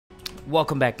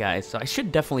Welcome back, guys. So I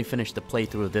should definitely finish the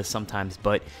playthrough of this sometimes,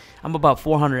 but I'm about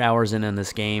 400 hours in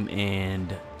this game,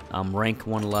 and I'm rank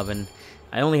 111.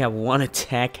 I only have one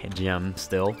attack gem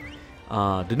still.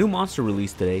 The new monster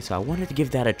released today, so I wanted to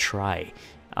give that a try.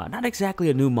 Not exactly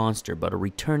a new monster, but a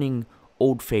returning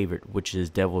old favorite, which is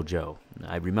Deviljho.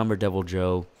 I remember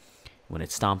Deviljho when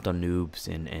it stomped on noobs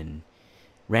and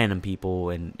random people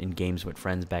and in games with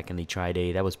friends back in the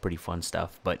Tri-Day. That was pretty fun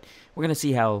stuff, but we're going to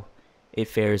see how it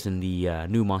fares in the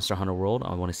new Monster Hunter world.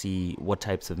 I want to see what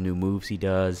types of new moves he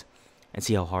does and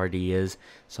see how hard he is.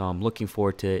 So I'm looking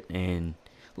forward to it and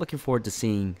looking forward to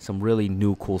seeing some really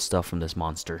new cool stuff from this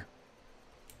monster.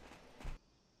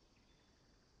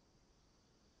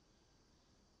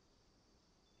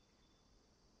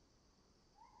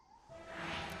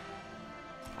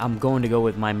 I'm going to go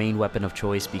with my main weapon of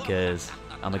choice because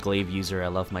I'm a glaive user. I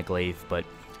love my glaive, but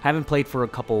haven't played for a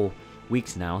couple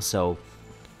weeks now, so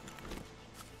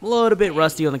a little bit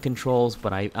rusty on the controls,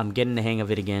 but I'm getting the hang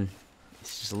of it again.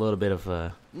 It's just a little bit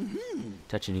of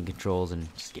touching the controls and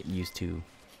just getting used to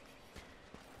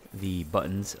the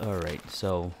buttons. Alright,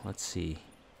 so let's see.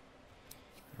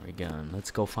 There we go. Let's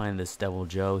go find this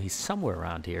Deviljho. He's somewhere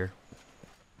around here.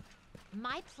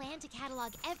 My plan to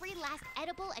catalog every last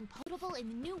edible and potable in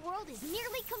the new world is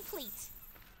nearly complete.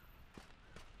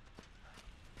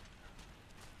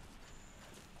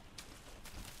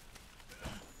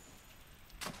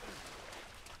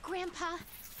 Grandpa,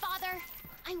 Father,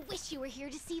 I wish you were here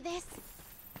to see this.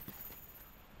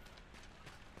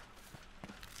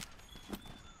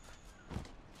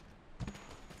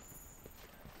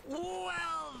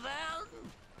 Well then.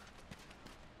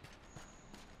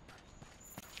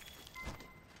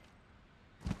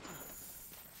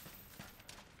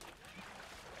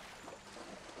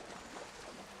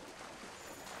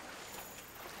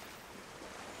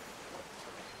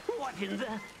 What in the...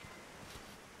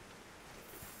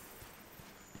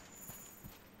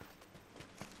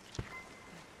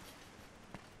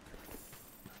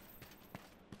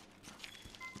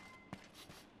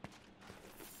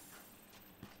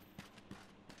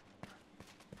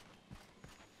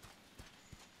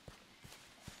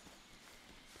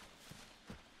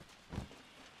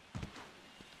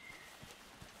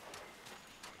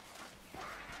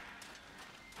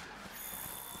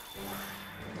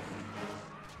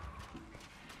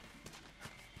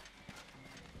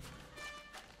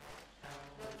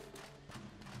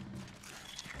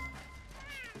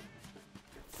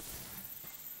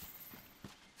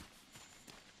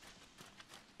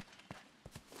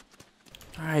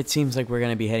 Alright, seems like we're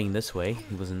going to be heading this way.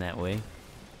 It wasn't that way.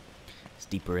 It's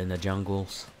deeper in the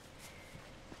jungles.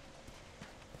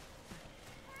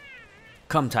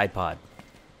 Come, Tide Pod.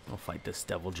 I'll fight this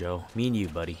Deviljho. Me and you,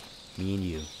 buddy. Me and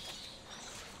you.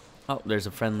 Oh, there's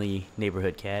a friendly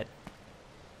neighborhood cat.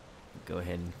 Go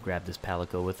ahead and grab this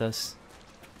palico with us.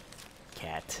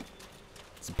 Cat.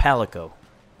 It's a palico.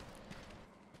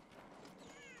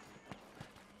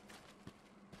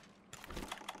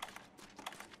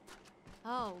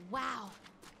 Oh, wow.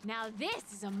 Now this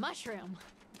is a mushroom.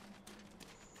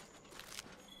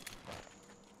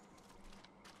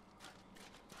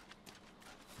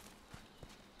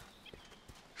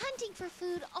 Hunting for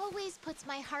food always puts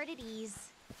my heart at ease.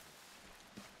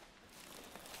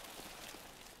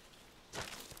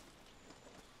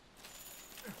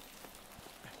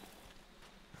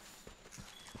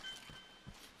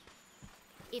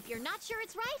 If you're not sure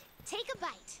it's right, take a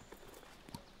bite.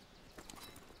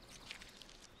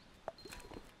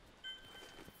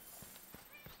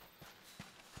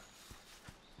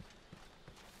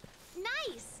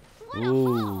 Nice! What a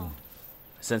haul!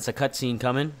 Sense a cutscene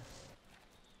coming.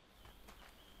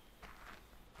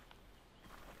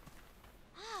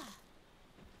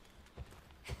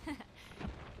 Hey,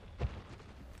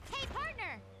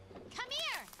 partner! Come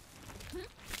here!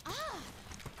 Ah!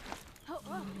 Oh,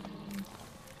 oh.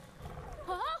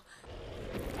 Oh?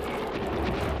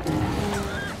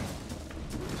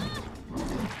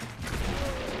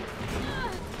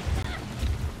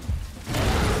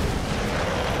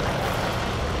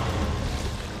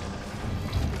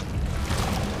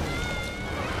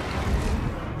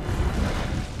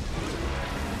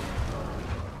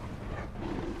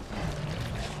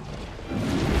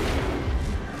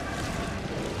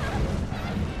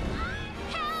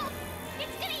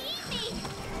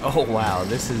 Oh wow,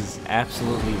 this is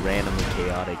absolutely random and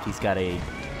chaotic. He's got a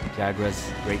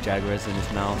great Jagras in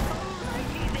his mouth.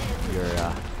 Your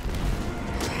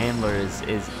handler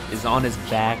is on his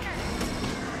back.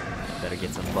 Better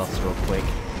get some buffs real quick.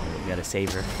 You gotta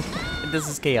save her. This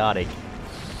is chaotic.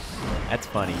 That's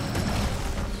funny.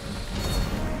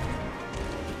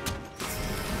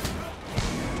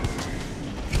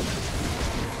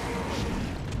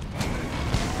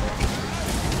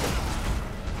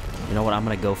 You know what? I'm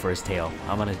gonna go for his tail.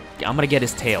 I'm gonna get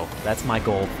his tail. That's my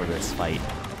goal for this fight.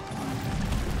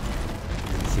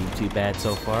 Doesn't seem too bad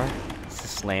so far. He's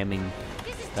just slamming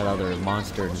that other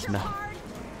monster in his mouth.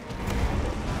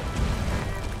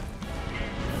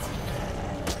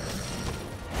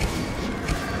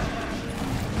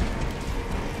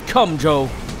 Come, Joe.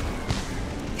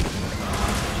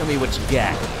 Show me what you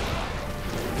got.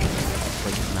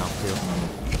 Break his mouth too.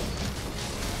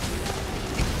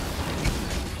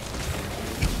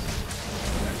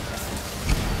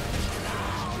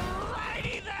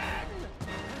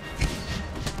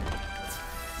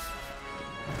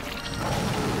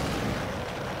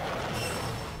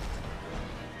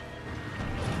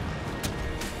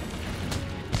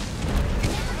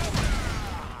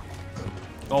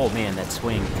 Oh man, that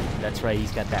swing. That's right,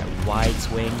 he's got that wide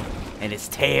swing. And his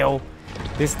tail.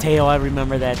 This tail, I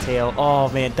remember that tail. Oh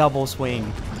man, double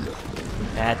swing.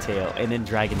 That tail. And then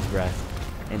Dragon's Breath.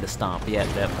 And the stomp. Yeah,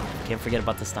 can't forget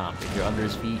about the stomp. If you're under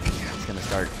his feet, he's going to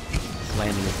start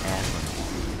slamming his ass.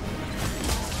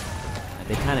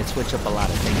 They kind of switch up a lot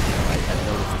of things. I've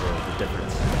noticed the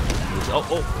difference.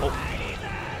 Oh.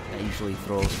 That usually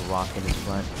throws a rock in his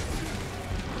front.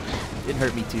 Didn't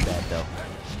hurt me too bad though.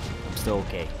 I'm still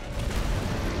okay.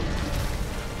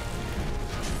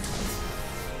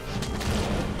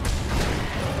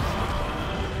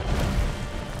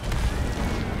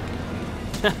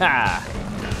 Haha!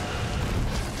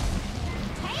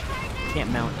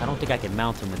 Can't mount. I don't think I can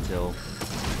mount him until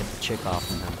I get the chick off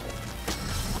from him.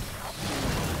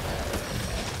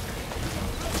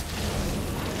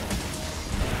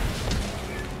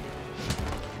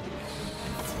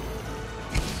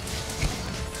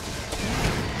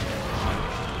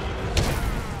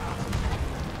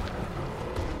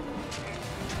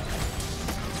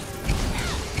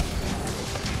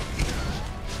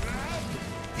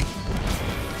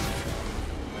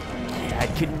 I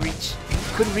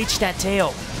couldn't reach that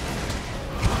tail.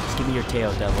 Just give me your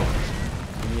tail, devil.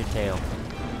 Give me your tail.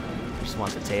 I just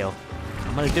want the tail.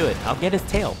 I'm gonna do it. I'll get his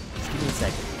tail. Just give me a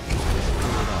second.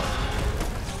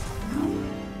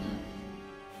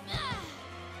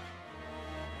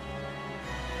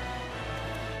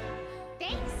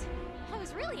 Thanks. I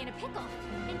was really in a pickle,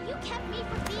 and you kept me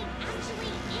from being actually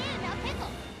in a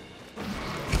pickle.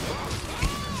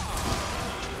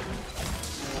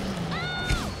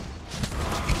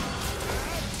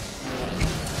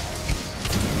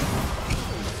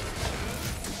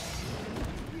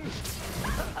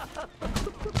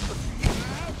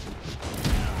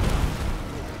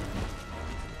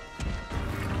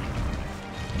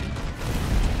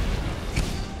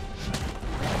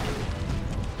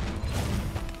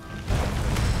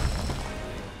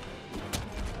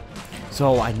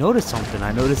 So I noticed something.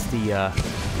 I noticed the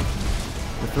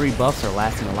 3 buffs are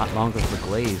lasting a lot longer for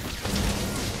Glaive.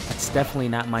 That's definitely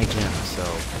not my gem, so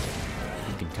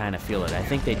you can kind of feel it. I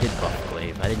think they did buff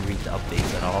Glaive. I didn't read the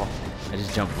updates at all. I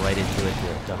just jumped right into it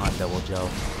to hunt Deviljho.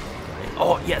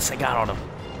 Oh yes, I got on him.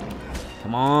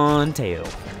 Come on, tail.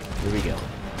 Here we go.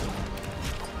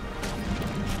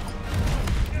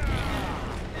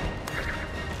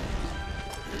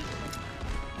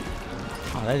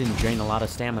 Oh, that didn't drain a lot of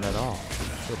stamina at all.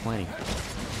 Still plenty.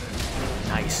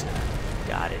 Nice.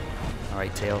 Got it.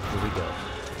 Alright, tail, here we go.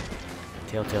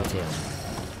 Tail, tail, tail.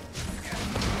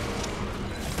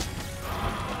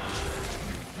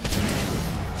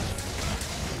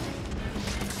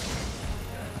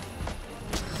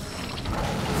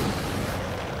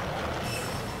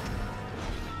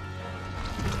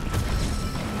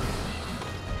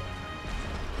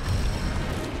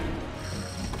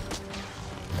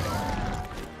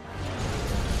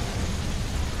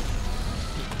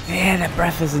 Man, that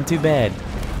breath isn't too bad.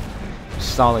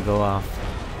 Just saw it go off.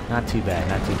 Not too bad,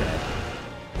 not too bad.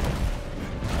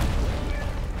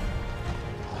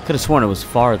 Could have sworn it was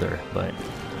farther, but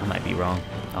I might be wrong.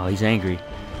 Oh, he's angry.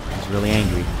 He's really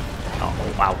angry.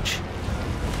 Oh, ouch.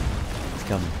 He's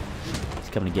coming. He's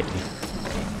coming to get me.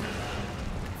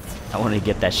 I wanted to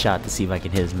get that shot to see if I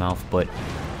can hit his mouth, but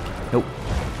nope.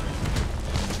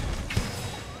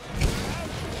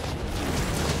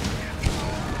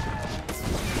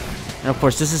 And of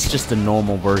course, this is just the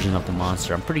normal version of the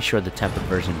monster. I'm pretty sure the tempered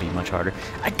version would be much harder.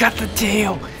 I got the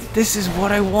tail! This is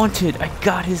what I wanted! I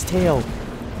got his tail!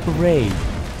 Hooray!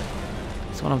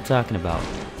 That's what I'm talking about.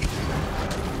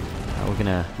 We're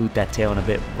gonna loot that tail in a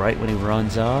bit right when he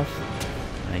runs off.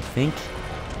 And I think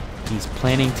he's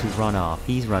planning to run off.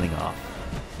 He's running off.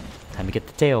 Time to get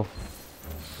the tail.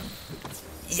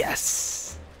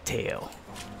 Yes! Tail.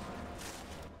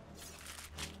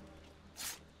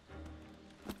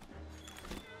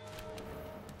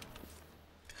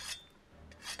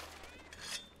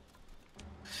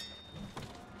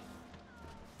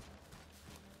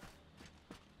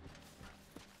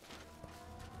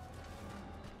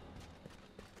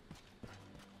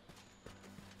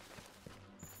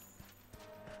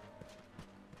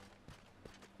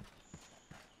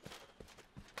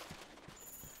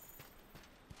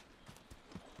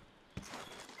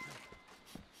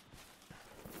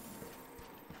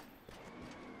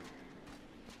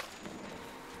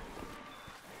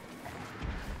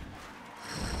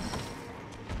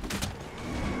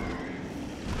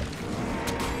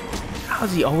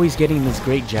 How's he always getting this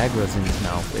great Jaguars in his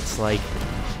mouth? It's like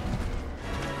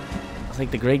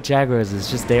the great Jaguars is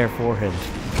just there for him.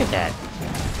 Look at that.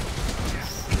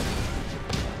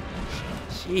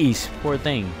 Jeez, poor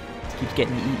thing. Keeps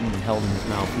getting eaten and held in his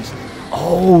mouth.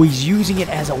 He's using it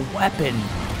as a weapon.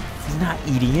 He's not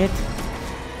eating it.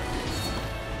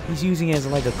 He's using it as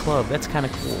like a club. That's kind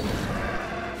of cool.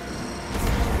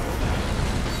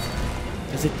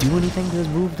 Does it do anything to his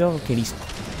move though?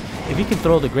 If he can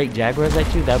throw the great Jaguars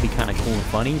at you, that would be kind of cool and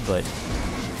funny, but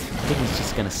I think he's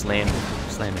just gonna slam it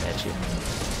at you.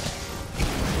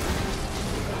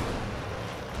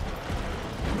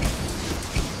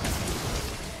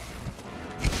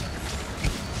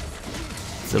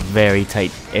 It's a very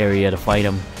tight area to fight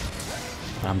him.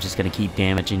 I'm just gonna keep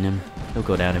damaging him. He'll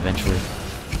go down eventually.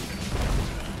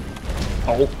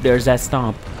 Oh, there's that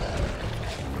stomp.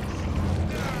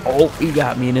 Oh, he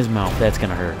got me in his mouth. That's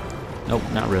gonna hurt. Nope,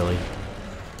 not really.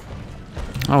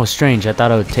 Oh, strange. I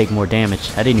thought I would take more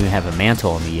damage. I didn't even have a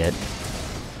mantle on me yet.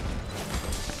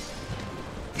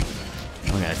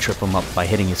 I'm gonna trip him up by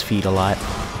hitting his feet a lot.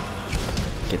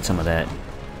 Get some of that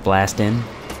blast in.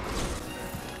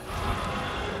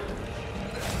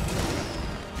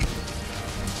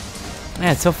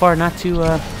 Yeah, so far not too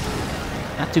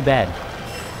bad.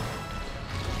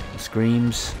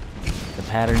 Screams. The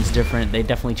pattern's different. They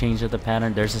definitely changed up the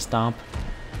pattern. There's a stomp.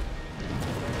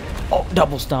 Oh,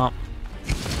 double stomp.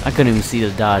 I couldn't even see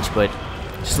the dodge, but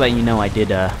just letting you know I did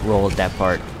roll at that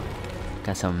part.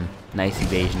 Got some nice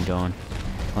evasion going.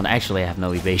 Well, actually I have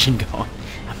no evasion going.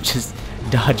 I'm just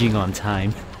dodging on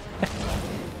time.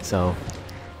 So,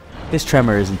 this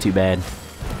tremor isn't too bad.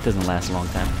 It doesn't last a long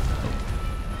time.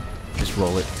 Just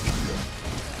roll it.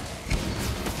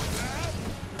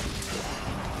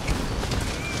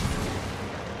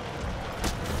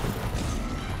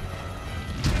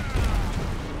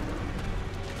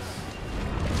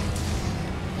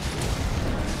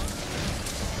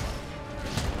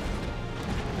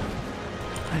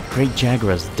 Great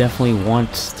Jaguars definitely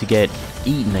wants to get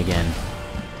eaten again.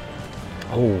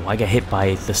 Oh, I got hit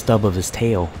by the stub of his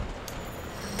tail.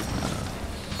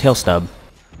 Tail stub.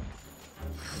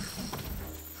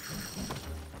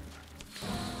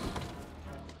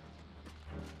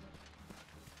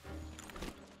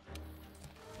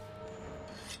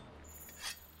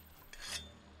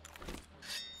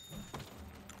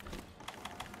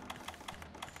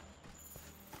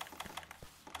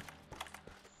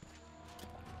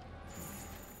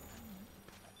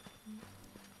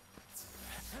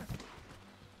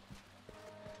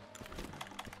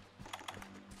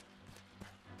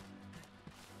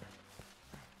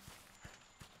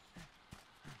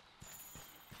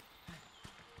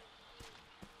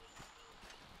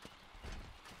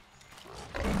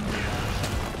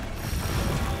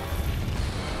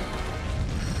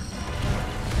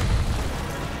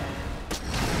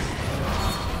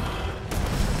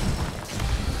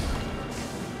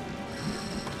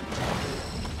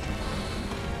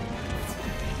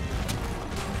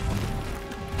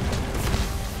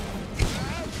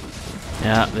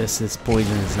 Yeah, this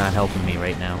poison is not helping me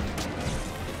right now.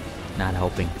 Not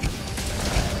helping.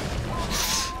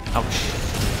 Ouch.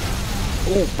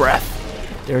 Oh,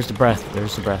 breath. There's the breath.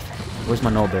 There's the breath. Where's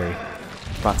my nullberry?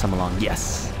 Brought some along.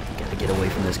 Yes. Gotta get away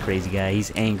from this crazy guy.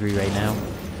 He's angry right now.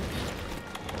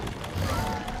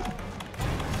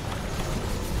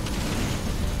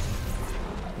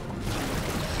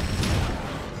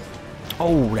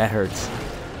 Oh, that hurts.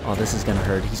 Oh, this is gonna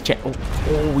hurt. He's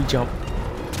oh, we jump.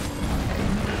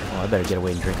 Oh, I better get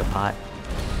away and drink a pot.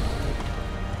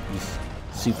 He's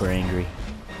super angry.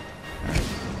 Alright.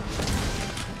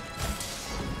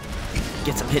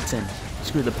 Get some hits in.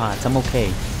 Screw the pots. I'm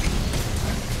okay.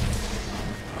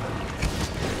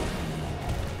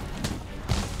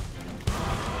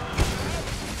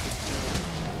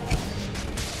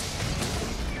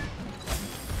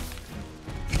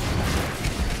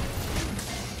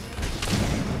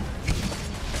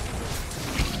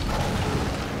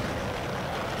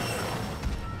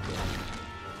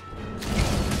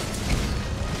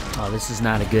 Oh, this is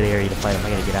not a good area to fight him.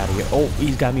 I gotta get out of here. Oh,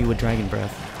 he's got me with Dragon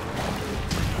Breath.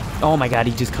 Oh my god,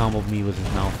 he just comboed me with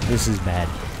his mouth. This is bad.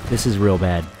 This is real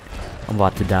bad. I'm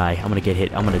about to die. I'm gonna get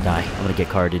hit. I'm gonna die. I'm gonna get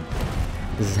carded.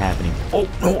 This is happening. Oh,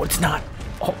 no, it's not.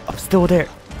 Oh, I'm still there.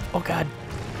 Oh god.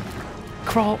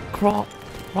 Crawl, crawl.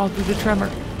 Crawl through the tremor.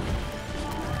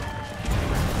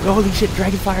 Holy shit,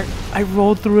 Dragon Fire. I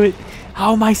rolled through it.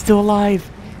 How am I still alive?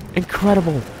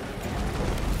 Incredible.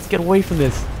 Let's get away from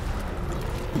this.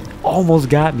 Almost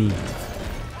got me.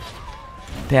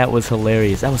 That was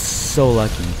hilarious. I was so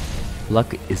lucky.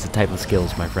 Luck is the type of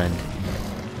skills, my friend.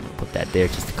 Put that there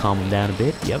just to calm him down a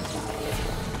bit. Yep.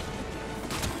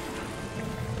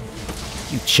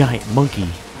 You giant monkey.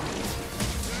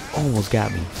 Almost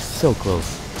got me. So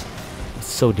close. It's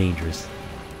so dangerous.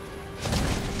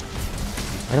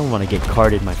 I don't want to get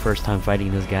carded my first time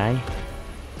fighting this guy.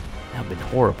 That would have been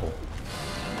horrible.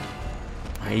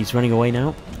 Alright, he's running away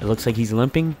now. It looks like he's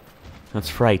limping. That's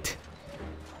fright.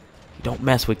 Don't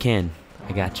mess with Ken.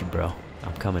 I got you, bro.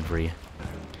 I'm coming for you.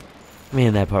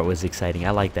 Man, that part was exciting.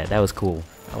 I like that. That was cool.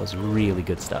 That was really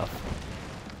good stuff.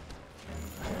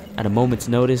 At a moment's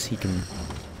notice, he can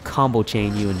combo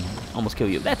chain you and almost kill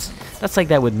you. That's like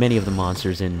that with many of the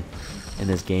monsters in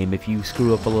this game. If you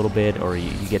screw up a little bit or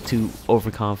you get too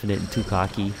overconfident and too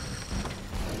cocky,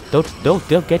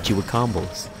 they'll get you with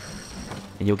combos.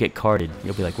 And you'll get carded.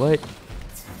 You'll be like, what?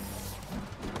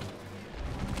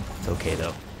 It's okay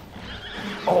though.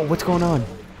 Oh, what's going on?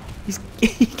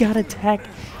 He got attacked.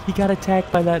 He got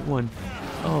attacked by that one.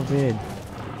 Oh man.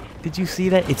 Did you see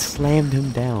that? It slammed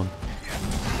him down.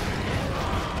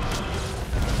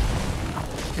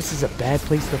 This is a bad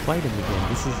place to fight him again.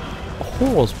 This is a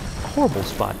horrible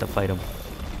spot to fight him.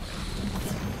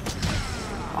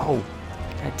 Oh,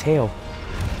 that tail.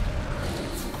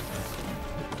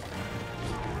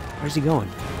 Where's he going?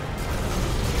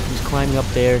 He's climbing up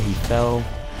there. He fell.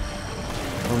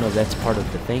 I don't know if that's part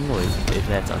of the thing or if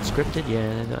that's unscripted.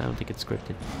 Yeah, I don't think it's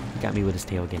scripted. He got me with his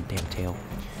tail again. Damn tail.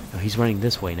 Oh, he's running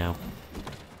this way now.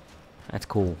 That's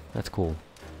cool. That's cool.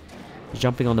 He's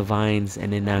jumping on the vines,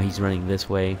 and then now he's running this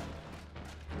way.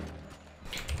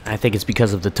 I think it's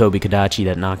because of the Toby Kadachi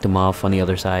that knocked him off on the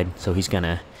other side, so he's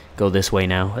gonna go this way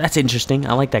now. That's interesting.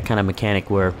 I like that kind of mechanic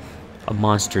where a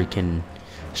monster can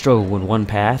struggle with one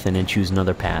path and then choose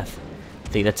another path. I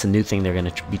think that's a new thing they're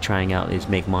gonna be trying out, is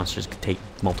make monsters take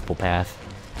multiple paths.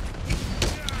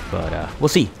 But we'll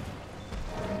see.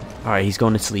 Alright, he's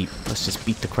going to sleep. Let's just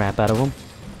beat the crap out of him.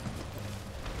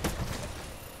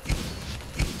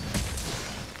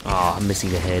 Oh, I'm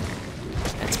missing the head.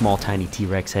 That small, tiny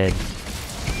T-Rex head.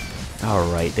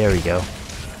 Alright, there we go.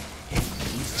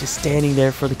 He's just standing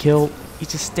there for the kill.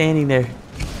 He's just standing there.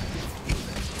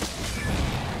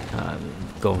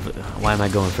 Why am I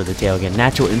going for the tail again?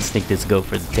 Natural instinct is go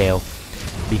for the tail.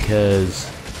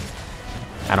 Because,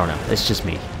 I don't know. It's just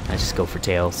me. I just go for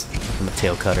tails. I'm a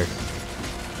tail cutter.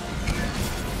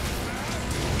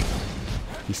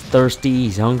 He's thirsty.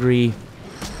 He's hungry.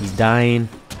 He's dying.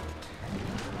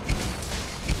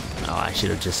 Oh, I should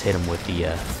have just hit him with the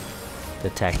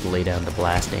attack to lay down the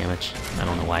blast damage. I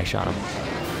don't know why I shot him.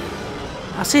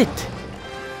 That's it.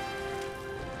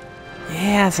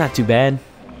 Yeah, it's not too bad.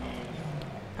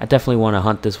 I definitely want to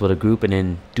hunt this with a group and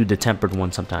then do the tempered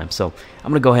one sometime. So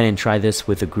I'm going to go ahead and try this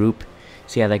with a group.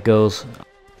 See how that goes.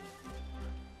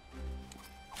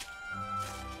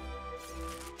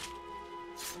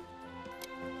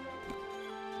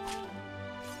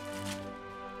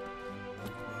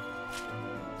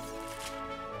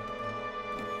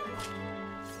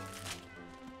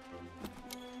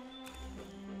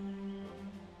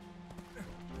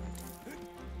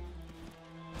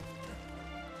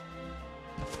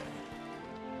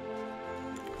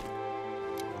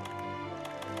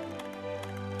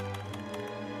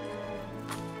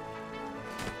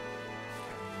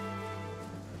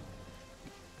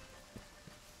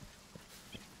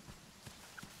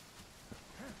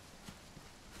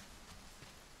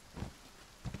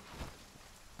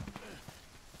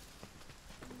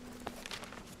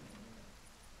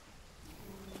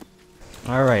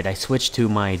 Alright, I switched to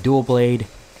my dual blade.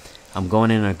 I'm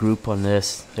going in a group on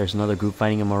this. There's another group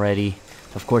fighting him already.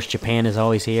 Of course, Japan is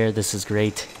always here. This is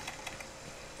great.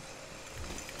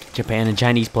 Japan and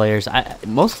Chinese players.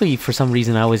 Mostly, for some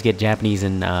reason, I always get Japanese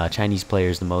and Chinese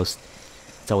players the most.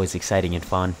 It's always exciting and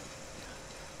fun.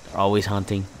 They're always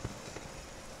hunting.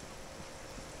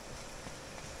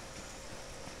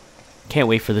 Can't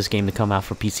wait for this game to come out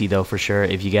for PC, though, for sure.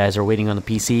 If you guys are waiting on the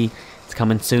PC, it's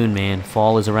coming soon, man.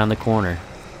 Fall is around the corner.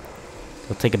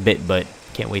 It'll take a bit, but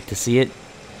can't wait to see it.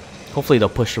 Hopefully they'll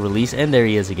push the release. And there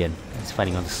he is again. He's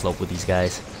fighting on the slope with these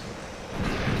guys.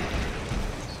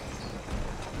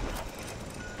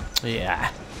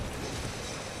 Yeah.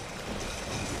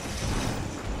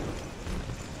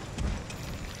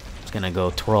 It's gonna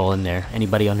go twirl in there.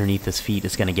 Anybody underneath his feet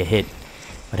is gonna get hit.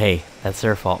 But hey, that's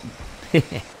their fault.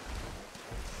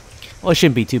 Well, it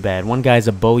shouldn't be too bad. One guy's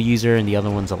a bow user and the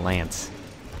other one's a lance.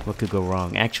 What could go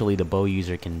wrong? Actually, the bow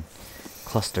user can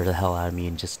cluster the hell out of me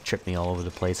and just trip me all over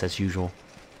the place as usual.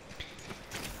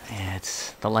 Yeah,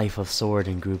 it's the life of sword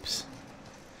in groups.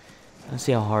 Let's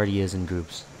see how hard he is in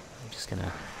groups. I'm just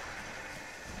gonna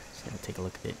take a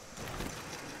look at it.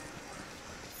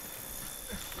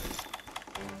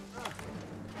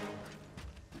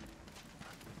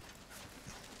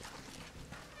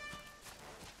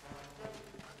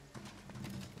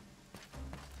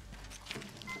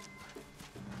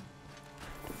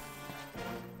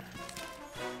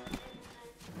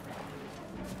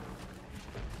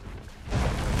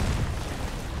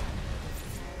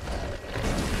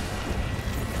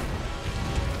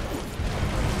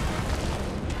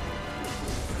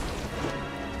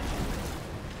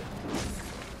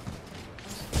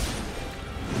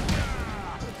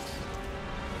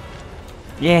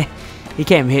 Yeah, he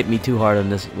can't hit me too hard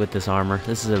on this with this armor.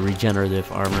 This is a regenerative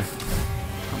armor.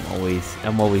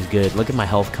 I'm always good. Look at my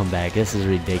health come back. This is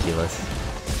ridiculous.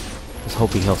 I was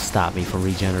hoping he'll stop me from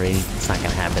regenerating. It's not gonna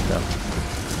happen though.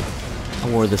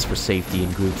 I wore this for safety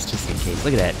in groups just in case.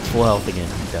 Look at that, full health again.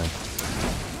 I'm done.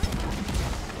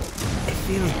 It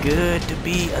feels good to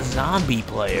be a zombie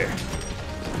player.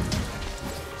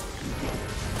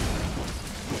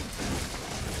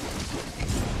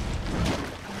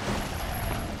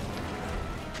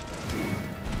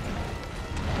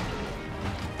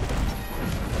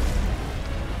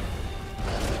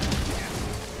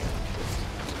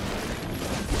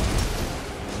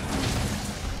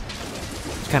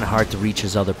 Kind of hard to reach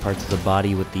his other parts of the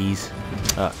body with these.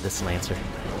 This Lancer.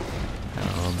 I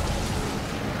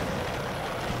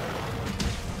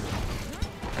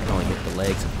can only hit the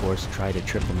legs, of course. Try to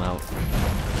trip him out.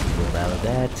 Rolled out of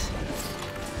that.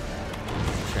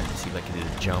 Trying to see if I can do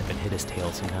the jump and hit his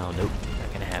tail somehow. Nope,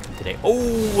 not gonna happen today.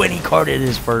 Oh, and he carded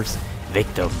his first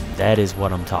victim. That is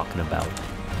what I'm talking about.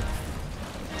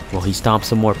 Will he stomp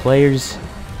some more players?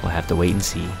 We'll have to wait and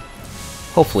see.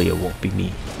 Hopefully it won't be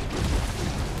me.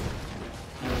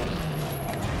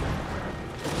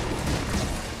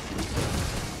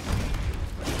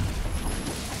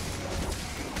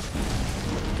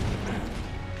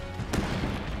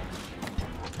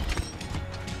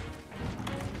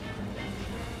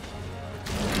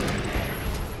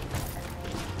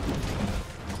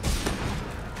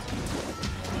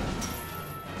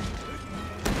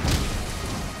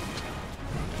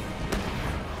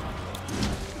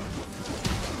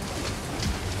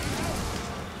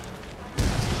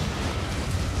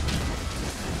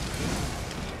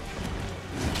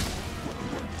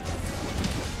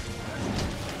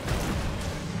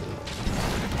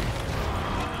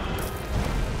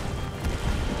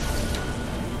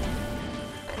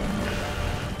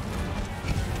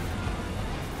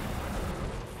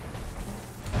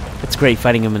 It's great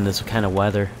fighting him in this kind of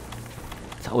weather.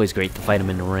 It's always great to fight him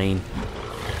in the rain.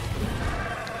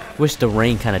 Wish the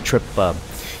rain kind of tripped up.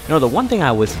 You know, the one thing I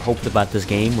always hoped about this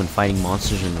game when fighting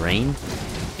monsters in rain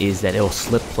is that it'll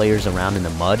slip players around in the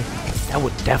mud. That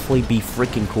would definitely be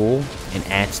freaking cool and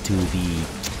adds to the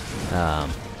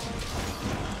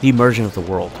immersion of the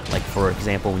world. Like, for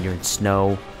example, when you're in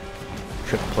snow,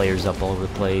 trip players up all over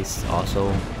the place.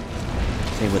 Also,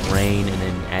 same with rain, and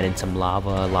then add in some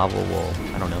lava. Lava will,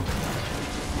 I don't know,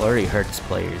 already hurts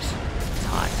players. It's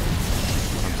hot.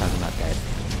 I'm talking about that.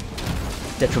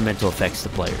 Detrimental effects to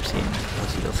players. Yeah, we'll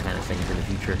see those kind of things in the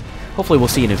future. Hopefully we'll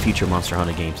see it in future Monster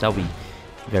Hunter games. That would be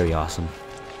very awesome.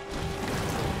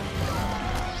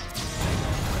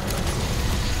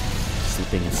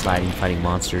 Slipping and sliding, fighting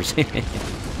monsters.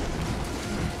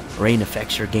 Rain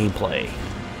affects your gameplay.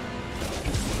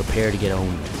 Prepare to get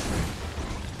owned.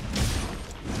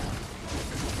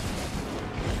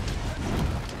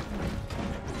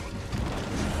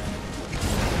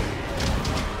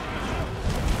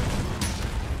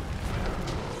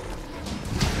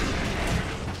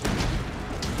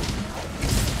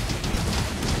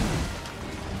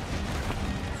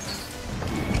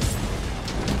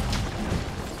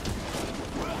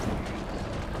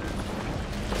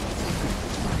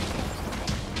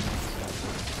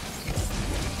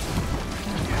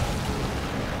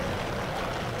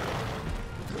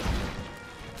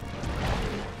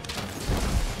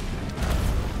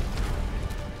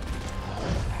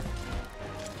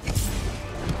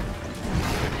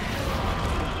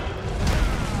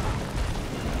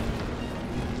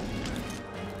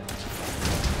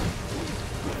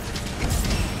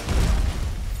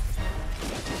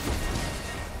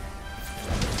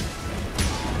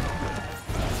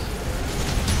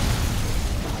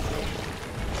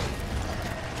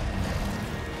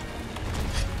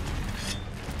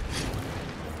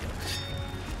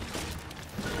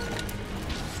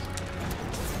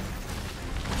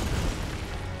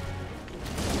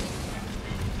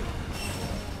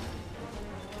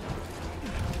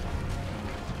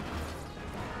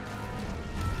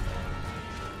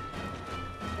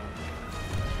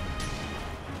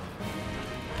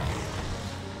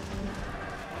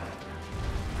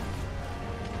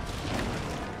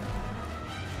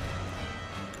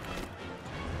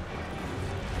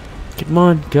 Come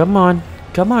on, come on,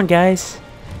 come on, guys.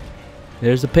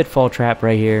 There's a pitfall trap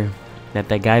right here that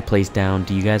guy placed down.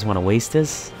 Do you guys want to waste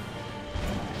this?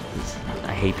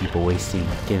 I hate people wasting,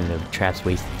 getting the traps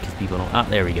wasted because people don't. Oh,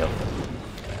 there we go.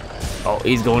 Oh,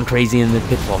 he's going crazy in the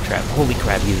pitfall trap. Holy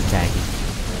crap, he's attacking.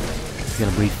 He's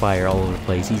gonna breathe fire all over the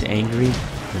place. He's angry. In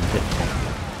the pitfall.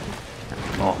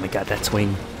 Oh my god, that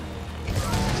swing.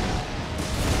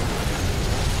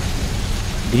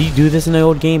 Did he do this in the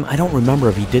old game? I don't remember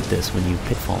if he did this when you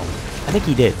pitfall him. I think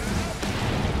he did.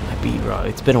 Might be wrong.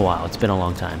 It's been a while. It's been a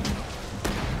long time.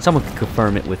 Someone can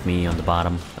confirm it with me on the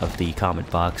bottom of the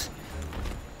comment box.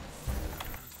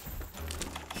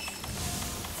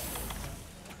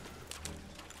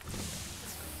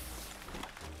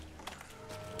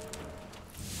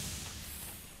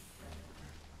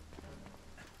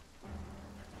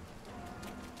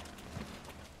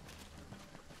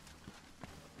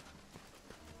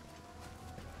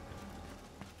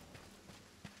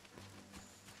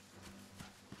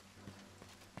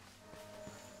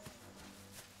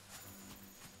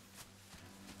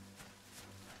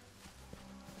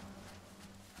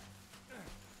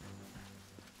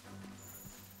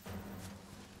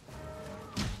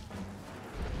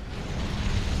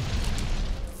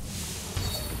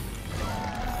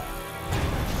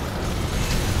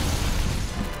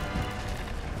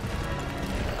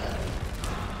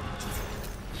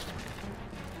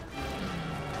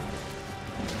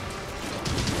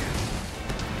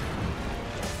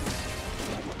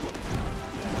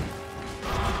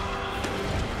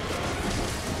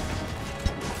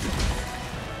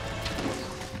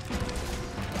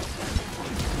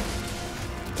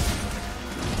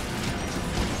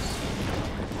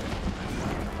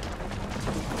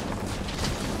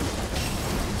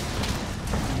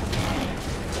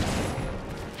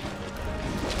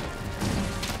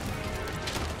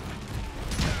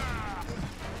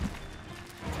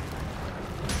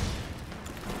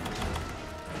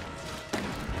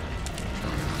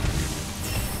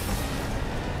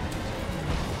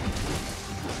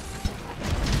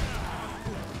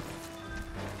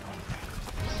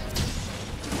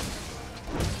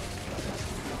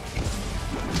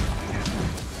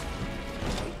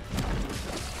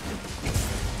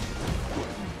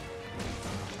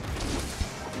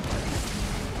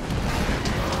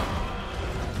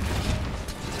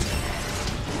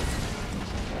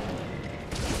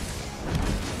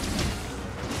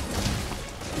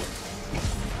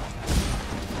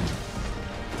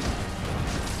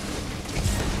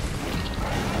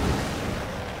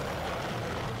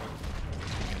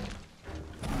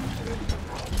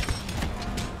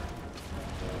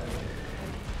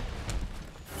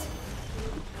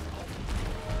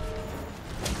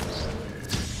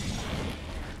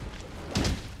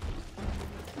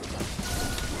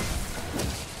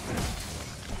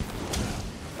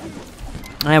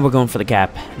 And we're going for the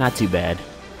cap. Not too bad.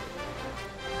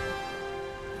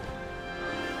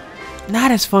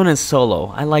 Not as fun as solo.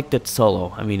 I liked it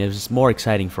solo. I mean, it was more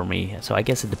exciting for me. So I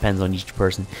guess it depends on each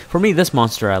person. For me, this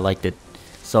monster, I liked it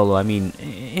solo. I mean,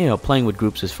 you know, playing with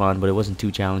groups is fun, but it wasn't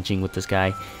too challenging with this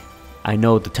guy. I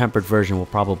know the tempered version will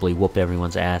probably whoop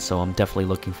everyone's ass, so I'm definitely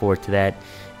looking forward to that.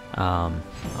 I'm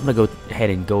going to go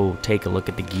ahead and go take a look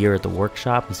at the gear at the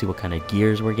workshop and see what kind of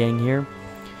gears we're getting here.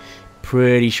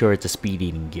 Pretty sure it's a speed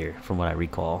eating gear from what I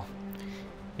recall.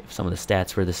 If some of the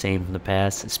stats were the same from the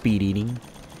past. Speed eating.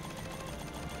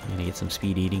 I'm gonna get some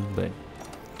speed eating, but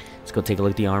let's go take a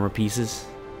look at the armor pieces.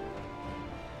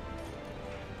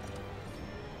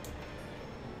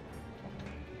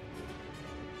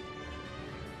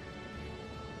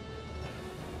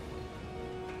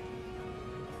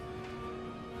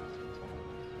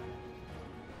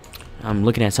 I'm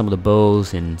looking at some of the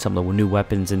bows and some of the new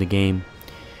weapons in the game.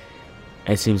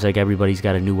 It seems like everybody's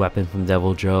got a new weapon from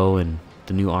Deviljho and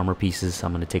the new armor pieces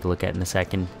I'm going to take a look at in a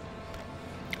second.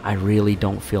 I really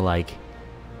don't feel like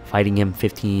fighting him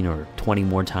 15 or 20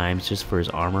 more times just for his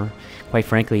armor. Quite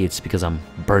frankly, it's because I'm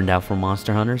burned out from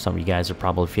Monster Hunter. Some of you guys are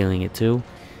probably feeling it too.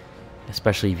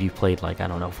 Especially if you've played like, I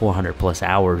don't know, 400 plus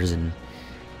hours in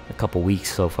a couple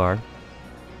weeks so far.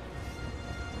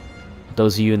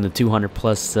 Those of you in the 200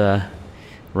 plus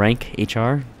rank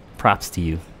HR, props to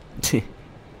you.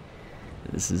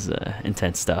 This is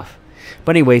intense stuff.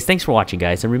 But anyways, thanks for watching,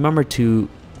 guys. And remember to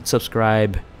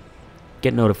subscribe,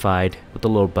 get notified with the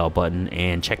little bell button,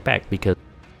 and check back because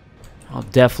I'll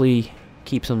definitely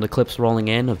keep some of the clips rolling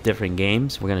in of different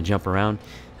games. We're going to jump around.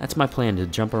 That's my plan, to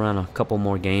jump around a couple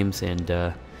more games and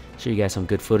show you guys some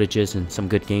good footages and some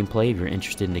good gameplay if you're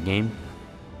interested in the game.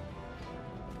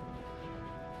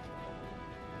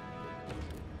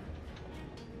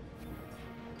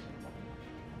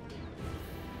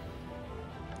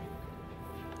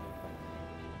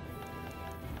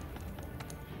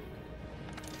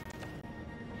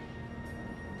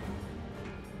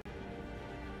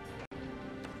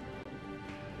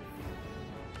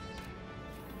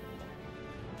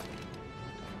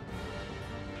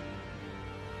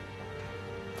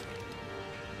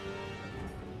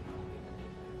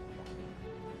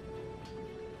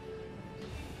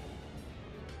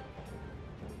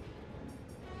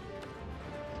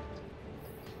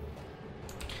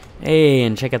 Hey,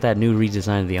 and check out that new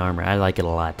redesign of the armor. I like it a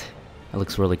lot. It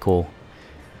looks really cool.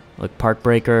 Look, Park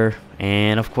Breaker,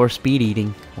 and of course Speed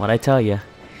Eating. What I tell you,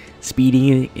 speed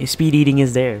eating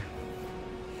is there.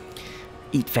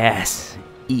 Eat fast.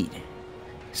 Eat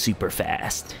super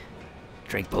fast.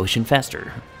 Drink potion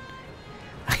faster.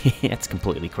 That's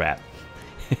completely crap.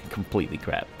 Completely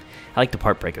crap. I like the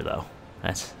Park Breaker though.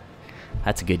 That's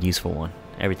a good useful one.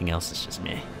 Everything else is just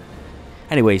meh.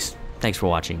 Anyways, thanks for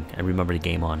watching, and remember to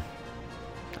game on.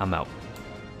 I'm out.